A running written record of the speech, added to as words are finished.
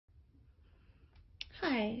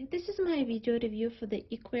Hi, this is my video review for the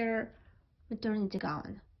Ekouaer maternity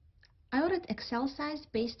gown. I ordered XL size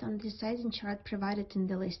based on the sizing chart provided in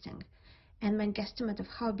the listing and my guesstimate of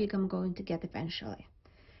how big I'm going to get eventually.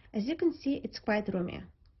 As you can see, it's quite roomy.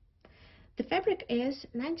 The fabric is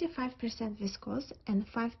 95% viscose and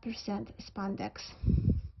 5% spandex.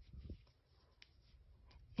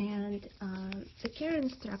 And the care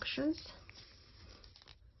instructions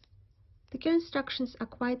are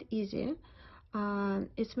quite easy.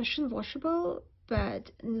 It's machine washable,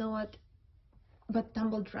 but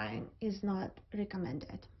tumble drying is not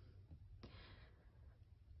recommended.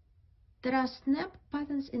 There are snap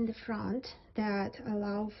buttons in the front that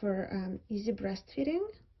allow for easy breastfeeding,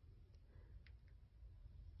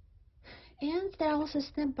 and there are also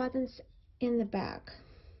snap buttons in the back.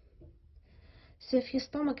 So if your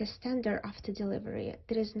stomach is tender after delivery,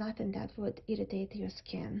 there is nothing that would irritate your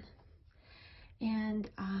skin. And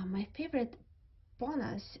my favorite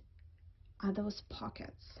bonus are those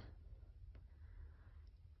pockets.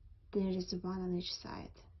 There is one on each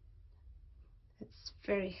side. It's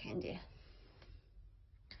very handy.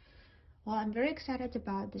 Well, I'm very excited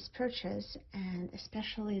about this purchase and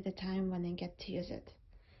especially the time when I get to use it.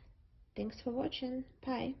 Thanks for watching.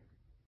 Bye.